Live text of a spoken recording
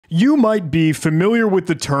You might be familiar with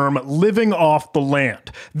the term living off the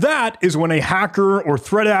land. That is when a hacker or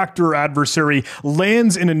threat actor or adversary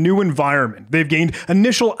lands in a new environment. They've gained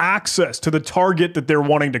initial access to the target that they're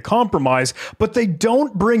wanting to compromise, but they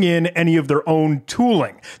don't bring in any of their own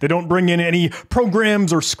tooling. They don't bring in any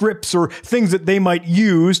programs or scripts or things that they might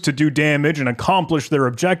use to do damage and accomplish their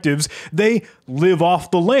objectives. They live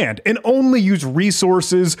off the land and only use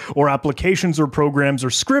resources or applications or programs or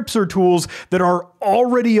scripts or tools that are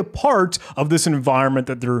already a part of this environment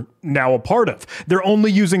that they're now a part of. They're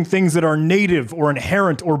only using things that are native or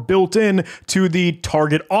inherent or built in to the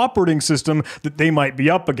target operating system that they might be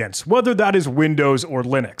up against, whether that is Windows or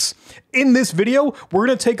Linux. In this video, we're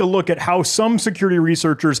going to take a look at how some security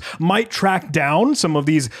researchers might track down some of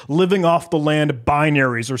these living off the land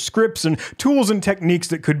binaries or scripts and tools and techniques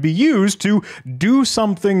that could be used to do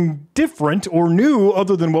something different or new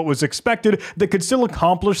other than what was expected that could still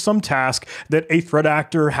accomplish some task that a threat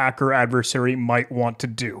actor, hacker, adversary might want to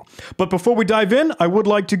do. But before we dive in, I would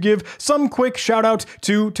like to give some quick shout out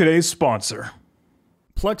to today's sponsor.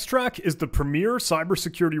 PlexTrack is the premier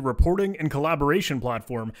cybersecurity reporting and collaboration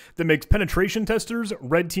platform that makes penetration testers,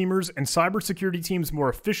 red teamers, and cybersecurity teams more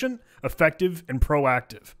efficient, effective, and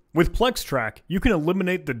proactive. With PlexTrack, you can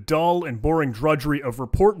eliminate the dull and boring drudgery of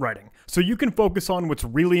report writing, so you can focus on what's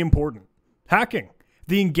really important: hacking,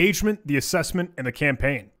 the engagement, the assessment, and the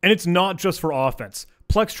campaign. And it's not just for offense.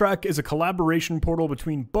 PlexTrack is a collaboration portal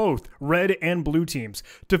between both red and blue teams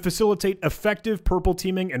to facilitate effective purple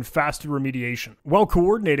teaming and faster remediation. While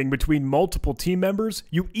coordinating between multiple team members,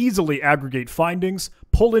 you easily aggregate findings,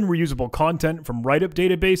 pull in reusable content from write-up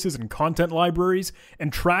databases and content libraries,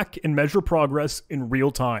 and track and measure progress in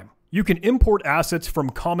real time. You can import assets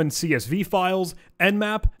from common CSV files,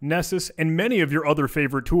 Nmap, Nessus, and many of your other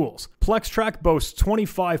favorite tools. PlexTrack boasts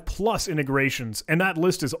 25 plus integrations, and that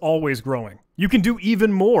list is always growing. You can do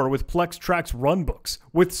even more with PlexTrack's runbooks,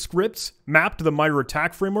 with scripts mapped to the MITRE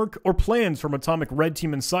ATT&CK framework or plans from Atomic Red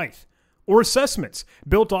Team and Scythe, or assessments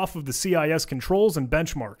built off of the CIS controls and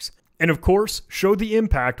benchmarks. And of course, show the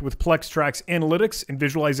impact with PlexTrack's analytics and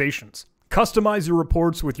visualizations. Customize your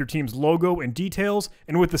reports with your team's logo and details,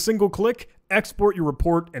 and with a single click, export your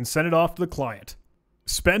report and send it off to the client.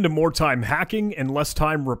 Spend more time hacking and less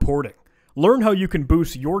time reporting. Learn how you can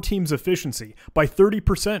boost your team's efficiency by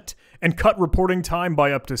 30% and cut reporting time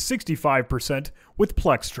by up to 65% with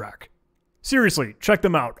PlexTrack. Seriously, check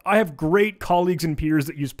them out. I have great colleagues and peers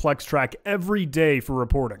that use PlexTrack every day for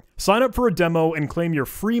reporting. Sign up for a demo and claim your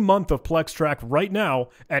free month of PlexTrack right now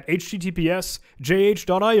at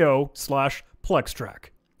https://jh.io/PlexTrack.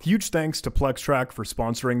 Huge thanks to PlexTrack for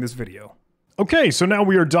sponsoring this video. Okay, so now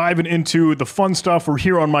we are diving into the fun stuff. We're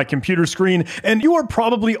here on my computer screen, and you are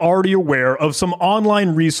probably already aware of some online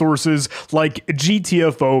resources like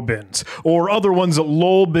GTFO bins, or other ones,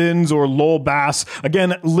 LOL bins or LOLBAS.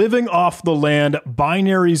 Again, living off the land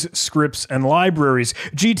binaries, scripts, and libraries.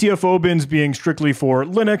 GTFO bins being strictly for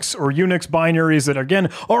Linux or Unix binaries that,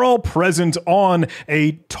 again, are all present on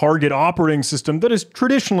a target operating system that is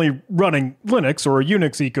traditionally running Linux or a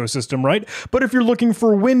Unix ecosystem, right? But if you're looking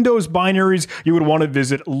for Windows binaries, you would want to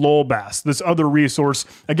visit LOLBAS, this other resource,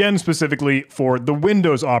 again, specifically for the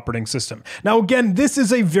Windows operating system. Now, again, this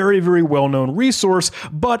is a very, very well-known resource,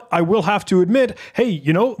 but I will have to admit, hey,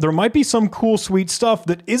 you know, there might be some cool, sweet stuff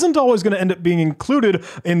that isn't always going to end up being included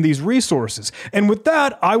in these resources. And with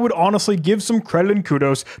that, I would honestly give some credit and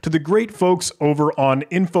kudos to the great folks over on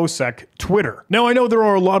InfoSec Twitter. Now, I know there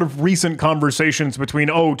are a lot of recent conversations between,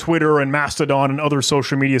 Twitter and Mastodon and other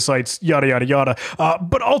social media sites, yada, yada, yada.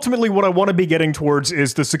 But ultimately, what I want to be getting towards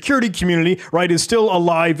is the security community, right, is still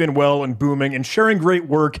alive and well and booming and sharing great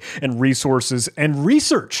work and resources and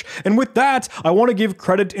research. And with that, I want to give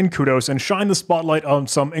credit and kudos and shine the spotlight on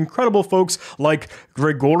some incredible folks like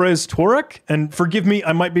Gregores Torek. And forgive me,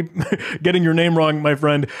 I might be getting your name wrong, my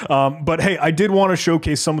friend. But hey, I did want to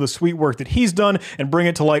showcase some of the sweet work that he's done and bring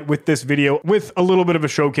it to light with this video with a little bit of a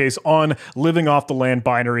showcase on living off the land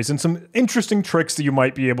binaries and some interesting tricks that you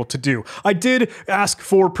might be able to do. I did ask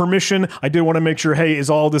for permission. I did want to make sure, hey,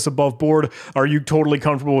 is all this above board? Are you totally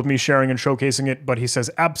comfortable with me sharing and showcasing it? But he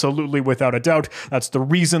says, absolutely, without a doubt. That's the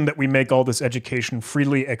reason that we make all this education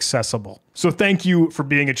freely accessible. So thank you for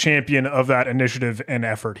being a champion of that initiative and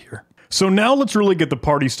effort here. So now let's really get the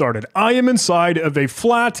party started. I am inside of a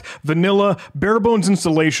flat, vanilla, bare bones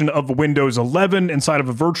installation of Windows 11 inside of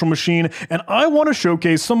a virtual machine, and I want to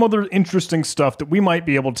showcase some other interesting stuff that we might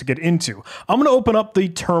be able to get into. I'm going to open up the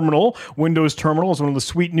terminal. Windows Terminal is one of the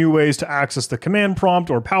sweet new ways to access the command prompt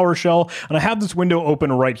or PowerShell, and I have this window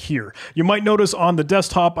open right here. You might notice on the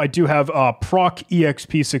desktop I do have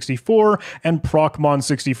ProcExp64 and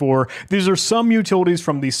ProcMon64. These are some utilities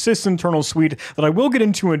from the sysinternal suite that I will get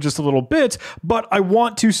into in just a little bit, but I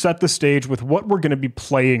want to set the stage with what we're going to be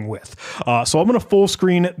playing with. So I'm going to full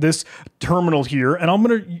screen this terminal here, and I'm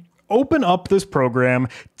going to open up this program,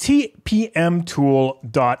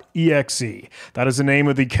 tpmtool.exe. That is the name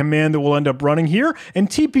of the command that we'll end up running here, and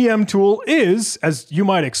tpmtool is, as you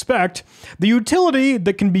might expect, the utility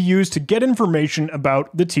that can be used to get information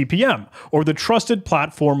about the TPM, or the Trusted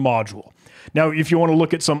Platform Module. Now, if you want to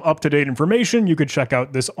look at some up-to-date information, you could check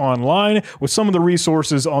out this online with some of the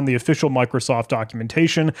resources on the official Microsoft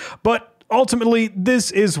documentation, but ultimately, this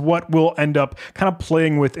is what we'll end up kind of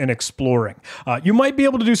playing with and exploring. You might be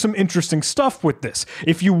able to do some interesting stuff with this.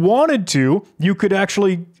 If you wanted to, you could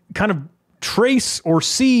actually kind of trace or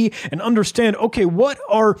see and understand, okay, what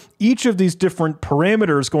are each of these different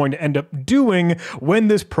parameters going to end up doing when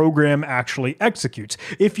this program actually executes?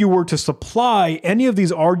 If you were to supply any of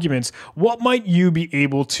these arguments, what might you be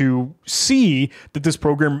able to see that this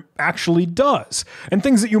program actually does? And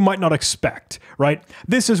things that you might not expect, right?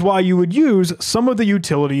 This is why you would use some of the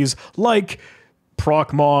utilities like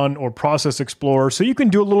Procmon or Process Explorer, so you can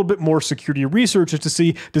do a little bit more security research to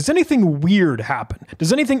see, does anything weird happen?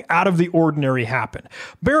 Does anything out of the ordinary happen?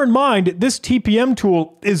 Bear in mind, this TPM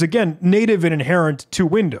tool is, again, native and inherent to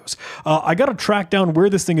Windows. I got to track down where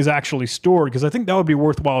this thing is actually stored, because I think that would be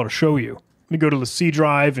worthwhile to show you. Let me go to the C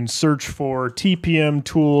drive and search for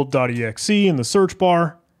tpmtool.exe in the search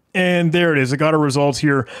bar. And there it is. I got our results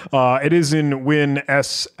here. It is in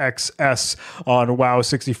WinSXS on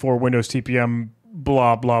WoW64 Windows TPM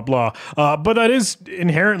blah, blah, blah. But that is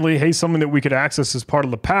inherently, hey, something that we could access as part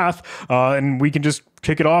of the path, and we can just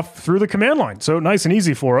kick it off through the command line. So nice and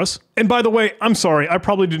easy for us. And by the way, I'm sorry, I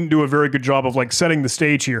probably didn't do a very good job of like setting the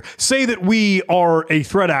stage here. Say that we are a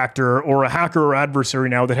threat actor or a hacker or adversary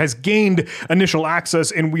now that has gained initial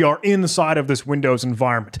access and we are inside of this Windows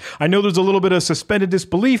environment. I know there's a little bit of suspended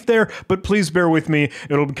disbelief there, but please bear with me.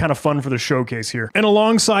 It'll be kind of fun for the showcase here. And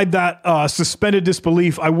alongside that suspended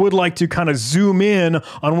disbelief, I would like to kind of zoom in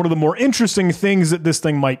on one of the more interesting things that this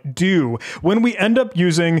thing might do. When we end up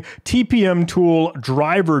using TPM tool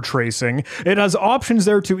driver tracing, it has options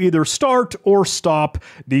there to either start or stop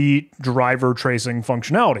the driver tracing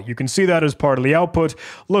functionality. You can see that as part of the output.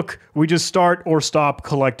 Look, we just start or stop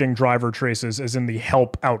collecting driver traces as in the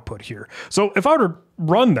help output here. So if I were to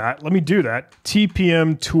run that, let me do that.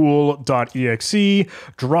 tpmtool.exe,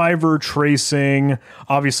 driver tracing.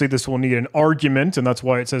 Obviously, this will need an argument, and that's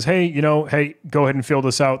why it says, hey, hey, go ahead and fill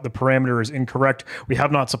this out. The parameter is incorrect. We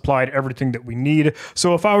have not supplied everything that we need.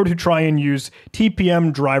 So if I were to try and use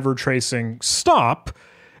tpm driver tracing stop,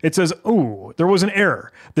 it says, ooh, there was an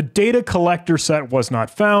error. The data collector set was not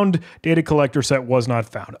found. Data collector set was not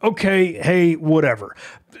found. Okay, hey, whatever.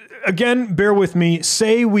 Again, bear with me.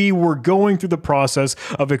 Say we were going through the process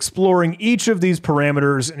of exploring each of these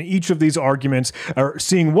parameters and each of these arguments, or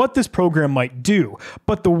seeing what this program might do.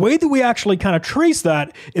 But the way that we actually kind of trace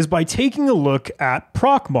that is by taking a look at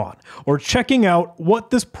Procmon, or checking out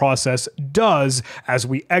what this process does as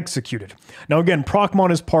we execute it. Now again,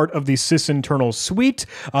 Procmon is part of the sysinternal suite,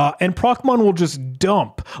 and Procmon will just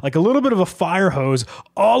dump, like a little bit of a fire hose,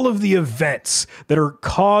 all of the events that are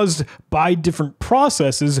caused by different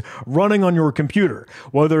processes running on your computer,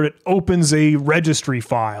 whether it opens a registry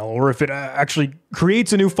file or if it actually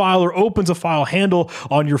creates a new file or opens a file handle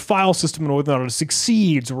on your file system and whether or not it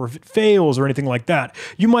succeeds or if it fails or anything like that.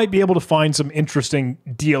 You might be able to find some interesting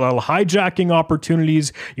DLL hijacking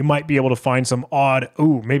opportunities. You might be able to find some odd,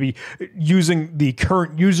 maybe using the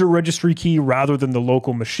current user registry key rather than the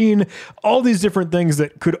local machine. All these different things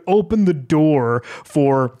that could open the door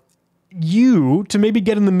for you to maybe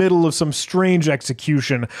get in the middle of some strange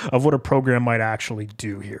execution of what a program might actually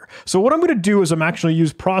do here. So what I'm going to do is I'm actually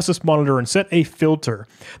use process monitor and set a filter.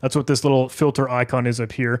 That's what this little filter icon is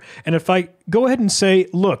up here. And if I go ahead and say,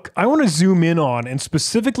 look, I want to zoom in on and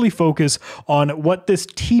specifically focus on what this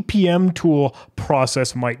TPM tool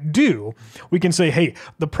process might do, we can say, hey,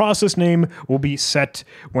 the process name will be set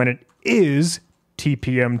when it is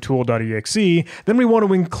tpmtool.exe, then we want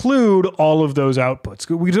to include all of those outputs.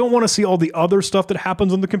 We don't want to see all the other stuff that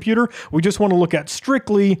happens on the computer. We just want to look at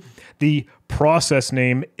strictly the process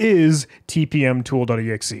name is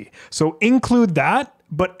tpmtool.exe. So include that,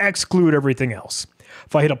 but exclude everything else.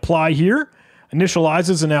 If I hit apply here,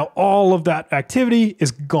 initializes, and now all of that activity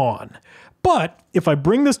is gone. But if I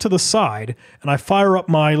bring this to the side and I fire up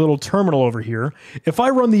my little terminal over here, if I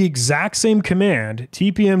run the exact same command,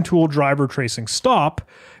 TPM tool driver tracing stop,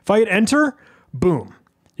 if I hit enter, boom,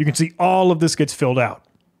 you can see all of this gets filled out.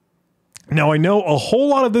 Now I know a whole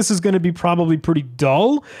lot of this is going to be probably pretty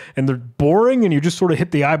dull and they're boring and you just sort of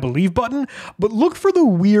hit the I believe button, but look for the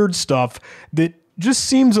weird stuff that just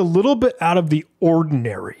seems a little bit out of the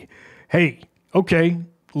ordinary. Hey, okay,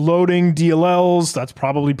 loading DLLs, that's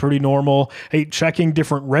probably pretty normal. Hey, checking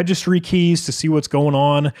different registry keys to see what's going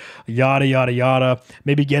on, yada, yada, yada.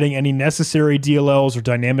 Maybe getting any necessary DLLs or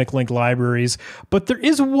dynamic link libraries. But there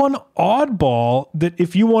is one oddball that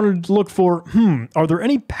if you wanted to look for, are there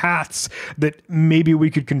any paths that maybe we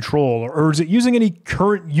could control? Or is it using any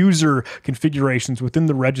current user configurations within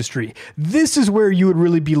the registry? This is where you would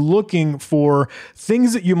really be looking for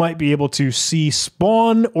things that you might be able to see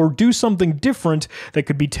spawn or do something different that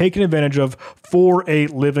could be taken advantage of for a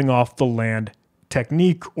living off the land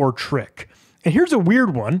technique or trick. And here's a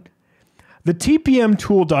weird one. The TPM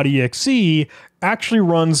tool.exe actually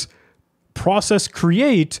runs process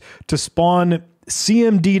create to spawn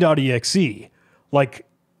cmd.exe, like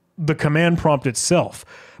the command prompt itself.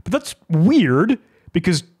 But that's weird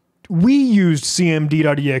because we used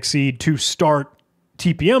cmd.exe to start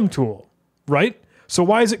TPM tool, right? So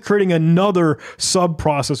why is it creating another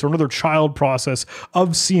sub-process or another child process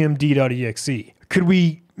of cmd.exe? Could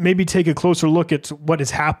we maybe take a closer look at what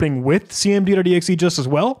is happening with cmd.exe just as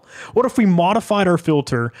well? What if we modified our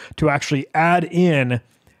filter to actually add in,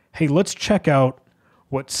 hey, let's check out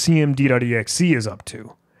what cmd.exe is up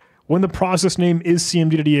to. When the process name is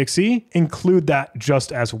cmd.exe, include that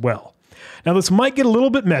just as well. Now this might get a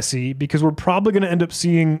little bit messy because we're probably going to end up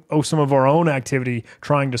seeing some of our own activity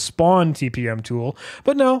trying to spawn TPM tool.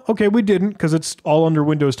 But no, okay, we didn't because it's all under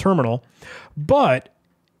Windows Terminal. But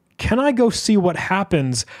can I go see what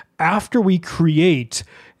happens after we create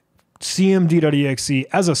cmd.exe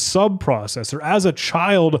as a sub-processor, as a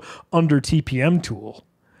child under TPM tool?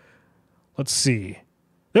 Let's see.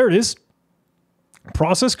 There it is.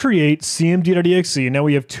 Process create cmd.exe. Now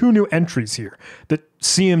we have two new entries here that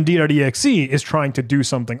cmd.exe is trying to do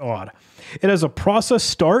something odd. It has a process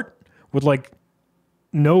start with like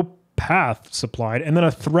no path supplied and then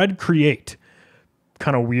a thread create.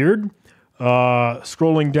 Kind of weird.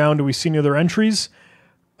 Scrolling down, do we see any other entries?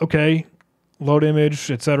 Okay. Load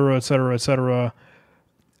image, etc., etc., etc.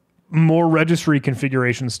 More registry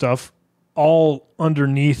configuration stuff all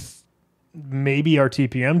underneath maybe our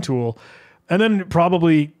TPM tool. And then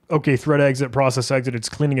probably, okay, thread exit, process exit, it's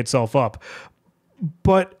cleaning itself up.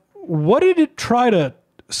 But what did it try to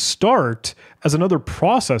start as another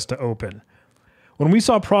process to open? When we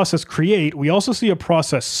saw process create, we also see a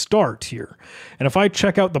process start here. And if I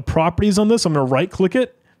check out the properties on this, I'm going to right click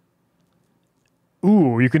it.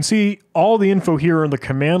 Ooh, you can see all the info here in the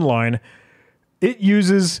command line. It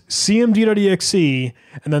uses cmd.exe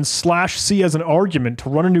and then /c as an argument to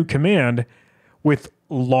run a new command with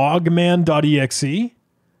logman.exe.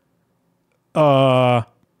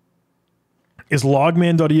 Is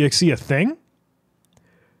logman.exe a thing?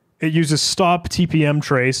 It uses stop tpm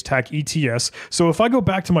trace tac ets. So if I go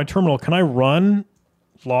back to my terminal, can I run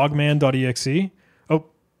logman.exe? Oh,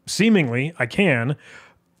 seemingly I can.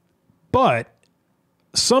 But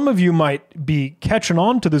some of you might be catching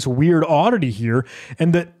on to this weird oddity here,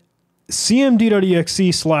 and that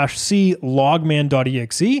cmd.exe/c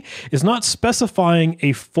logman.exe is not specifying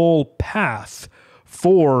a full path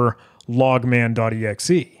for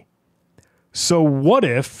logman.exe. So what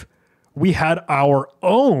if we had our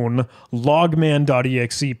own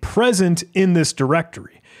logman.exe present in this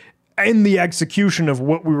directory in the execution of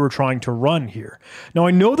what we were trying to run here? Now,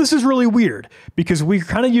 I know this is really weird because we're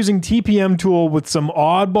kind of using TPM tool with some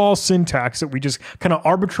oddball syntax that we just kind of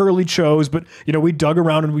arbitrarily chose, but we dug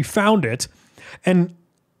around and we found it. And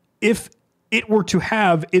if it were to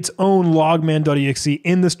have its own logman.exe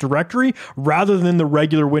in this directory rather than the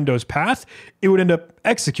regular Windows path, it would end up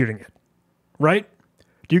executing it, right?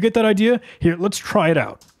 Do you get that idea? Here, let's try it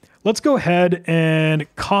out. Let's go ahead and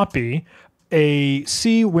copy a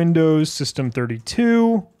C Windows System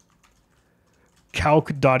 32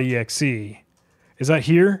 calc.exe. Is that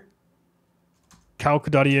here?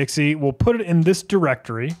 Calc.exe. We'll put it in this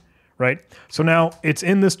directory, right? So now it's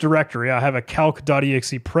in this directory. I have a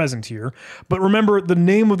calc.exe present here. But remember, the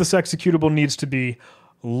name of this executable needs to be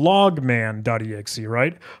logman.exe,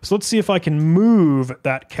 right? So let's see if I can move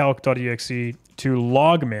that calc.exe to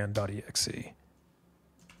logman.exe.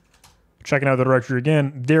 Checking out the directory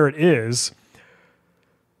again, there it is.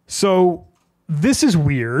 So this is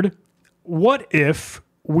weird. what if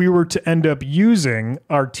we were to end up using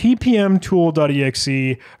our tpm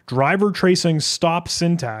tool.exe driver tracing stop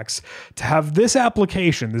syntax to have this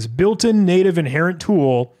application, this built-in native inherent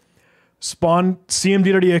tool, spawn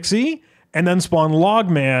cmd.exe and then spawn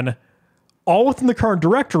logman all within the current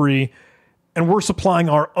directory, and we're supplying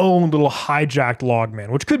our own little hijacked logman,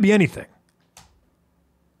 which could be anything.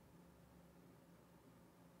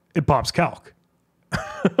 It pops calc.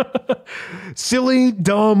 Silly,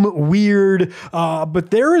 dumb, weird,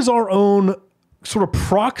 but there is our own sort of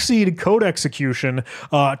proxied code execution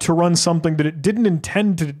to run something that it didn't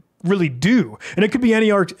intend to really do. And it could be any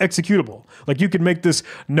executable. Like you could make this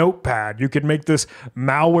notepad, you could make this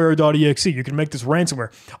malware.exe, you could make this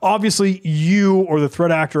ransomware. Obviously, you or the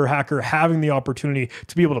threat actor or hacker having the opportunity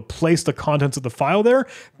to be able to place the contents of the file there,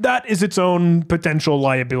 that is its own potential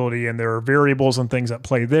liability, and there are variables and things at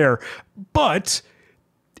play there. But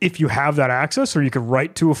if you have that access, or you could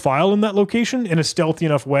write to a file in that location in a stealthy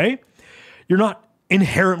enough way, you're not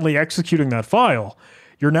inherently executing that file.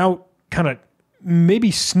 You're now kind of maybe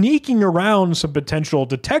sneaking around some potential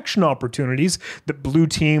detection opportunities that blue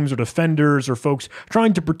teams or defenders or folks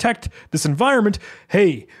trying to protect this environment,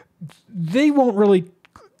 hey, they won't really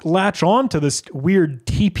latch on to this weird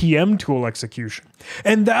TPM tool execution.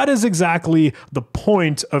 And that is exactly the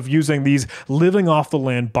point of using these living off the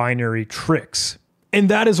land binary tricks. And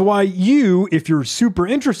that is why you, if you're super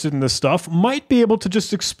interested in this stuff, might be able to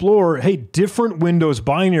just explore, hey, different Windows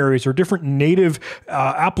binaries or different native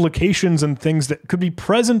applications and things that could be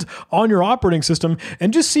present on your operating system,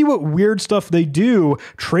 and just see what weird stuff they do,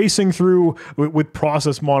 tracing through with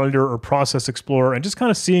Process Monitor or Process Explorer, and just kind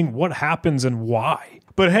of seeing what happens and why.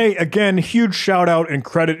 But hey, again, huge shout out and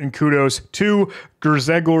credit and kudos to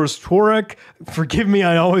Gerzegor's Torek. Forgive me,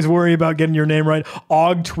 I always worry about getting your name right.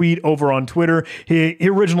 Og Tweet over on Twitter. He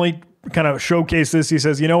originally kind of showcase this. He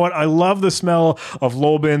says, you know what? I love the smell of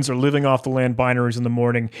Lobins or living off the land binaries in the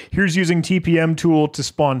morning. Here's using TPM tool to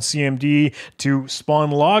spawn CMD to spawn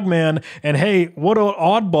Logman. And hey, what an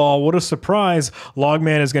oddball, what a surprise.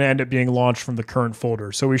 Logman is going to end up being launched from the current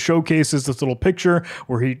folder. So he showcases this little picture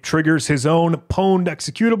where he triggers his own pwned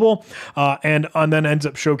executable and then ends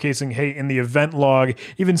up showcasing, hey, in the event log,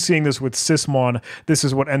 even seeing this with sysmon, this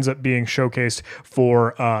is what ends up being showcased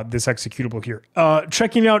for this executable here.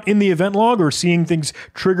 Checking out in the event log or seeing things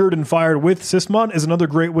triggered and fired with sysmon is another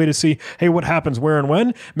great way to see, hey, what happens where and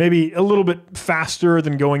when. Maybe a little bit faster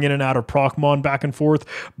than going in and out of procmon back and forth,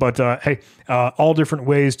 but hey, all different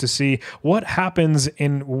ways to see what happens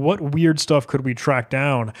and what weird stuff could we track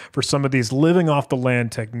down for some of these living off the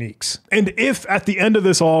land techniques. And if at the end of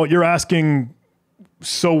this all, you're asking,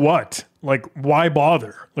 so what? Like, why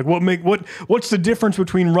bother? Like, what's the difference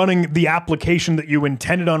between running the application that you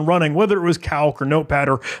intended on running, whether it was calc or notepad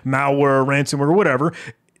or malware or ransomware or whatever?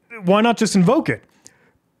 Why not just invoke it?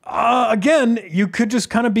 Again, you could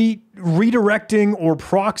just kind of be redirecting or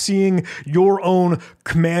proxying your own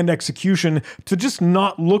command execution to just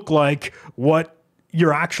not look like what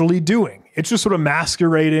you're actually doing. It's just sort of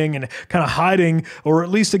masquerading and kind of hiding, or at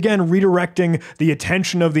least, again, redirecting the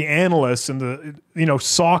attention of the analysts and the,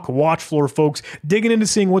 SOC watch floor folks digging into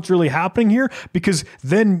seeing what's really happening here, because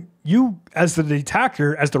then you, as the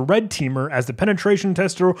attacker, as the red teamer, as the penetration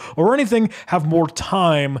tester or anything, have more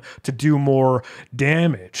time to do more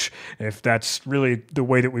damage, if that's really the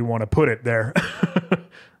way that we want to put it there.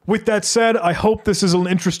 With that said, I hope this is an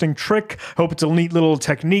interesting trick. I hope it's a neat little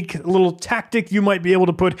technique, a little tactic you might be able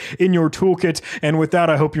to put in your toolkit. And with that,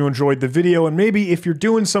 I hope you enjoyed the video. And maybe if you're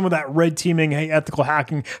doing some of that red teaming, hey, ethical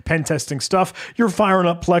hacking, pen testing stuff, you're firing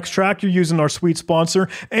up PlexTrack, you're using our sweet sponsor,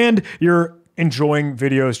 and you're enjoying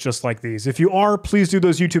videos just like these. If you are, please do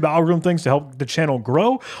those YouTube algorithm things to help the channel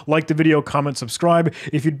grow. Like the video, comment, subscribe.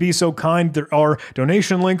 If you'd be so kind, there are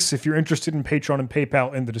donation links if you're interested in Patreon and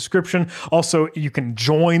PayPal in the description. Also, you can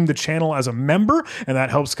join the channel as a member, and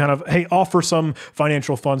that helps kind of, hey, offer some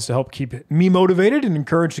financial funds to help keep me motivated and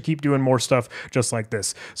encouraged to keep doing more stuff just like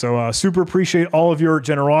this. So super appreciate all of your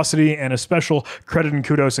generosity, and a special credit and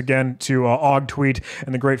kudos again to Og Tweet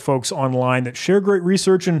and the great folks online that share great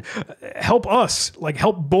research and help us,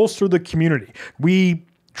 help bolster the community. We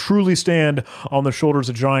truly stand on the shoulders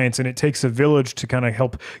of giants, and it takes a village to kind of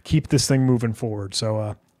help keep this thing moving forward.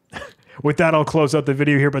 So with that, I'll close out the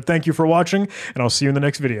video here, but thank you for watching, and I'll see you in the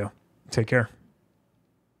next video. Take care.